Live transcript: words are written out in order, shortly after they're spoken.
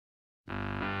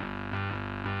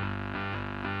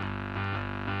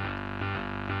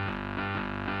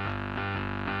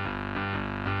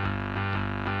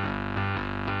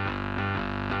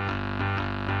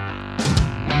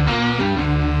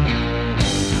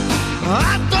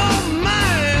I don't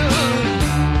mind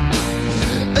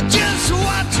just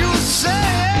what you say.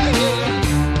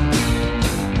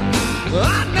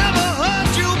 I never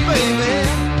hurt you, baby.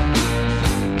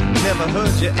 Never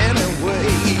hurt you anyway.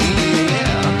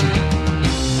 Yeah.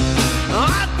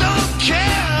 I don't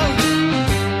care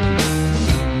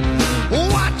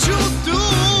what you do,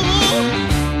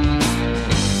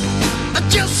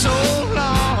 just so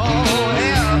long.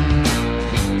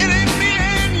 Yeah. It ain't me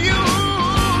and you.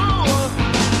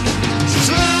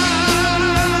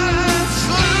 Slide,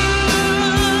 slide,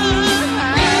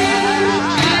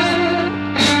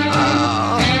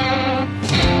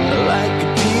 like a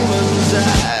demon's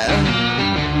eye.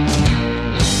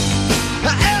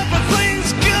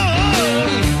 Everything's good.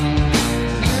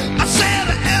 I said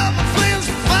everything's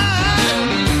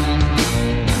fine.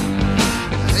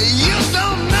 You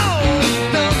don't know,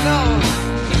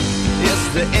 it's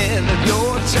the end of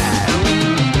your time.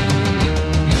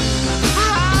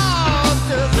 How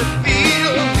does it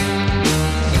feel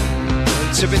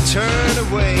to be turned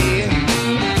away?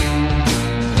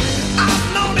 I've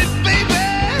known it, baby,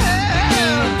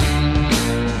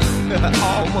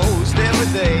 almost every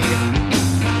day.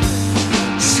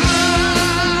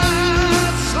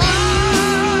 Slide, slide,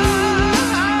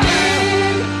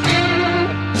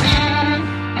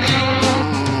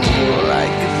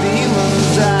 like a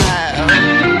demon's eye.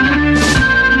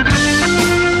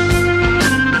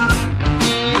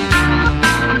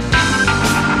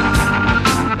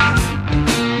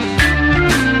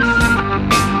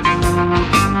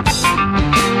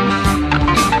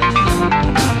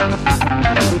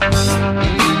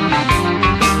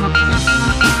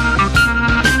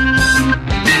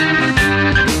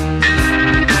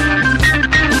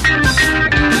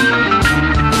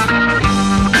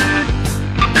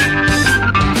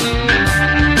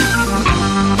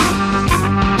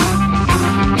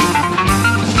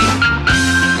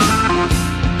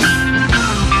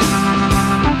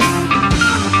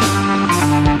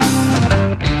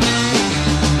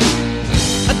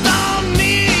 I don't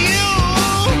need you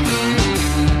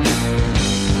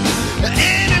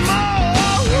anymore.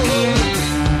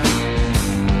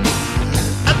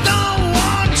 I don't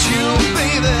want you,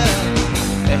 baby,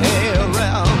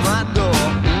 around my door.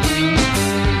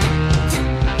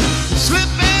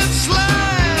 Slip and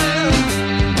slide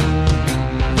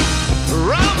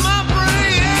around my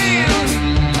brain.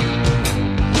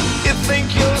 You think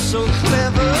you're so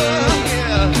clever,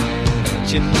 yeah, but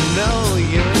you know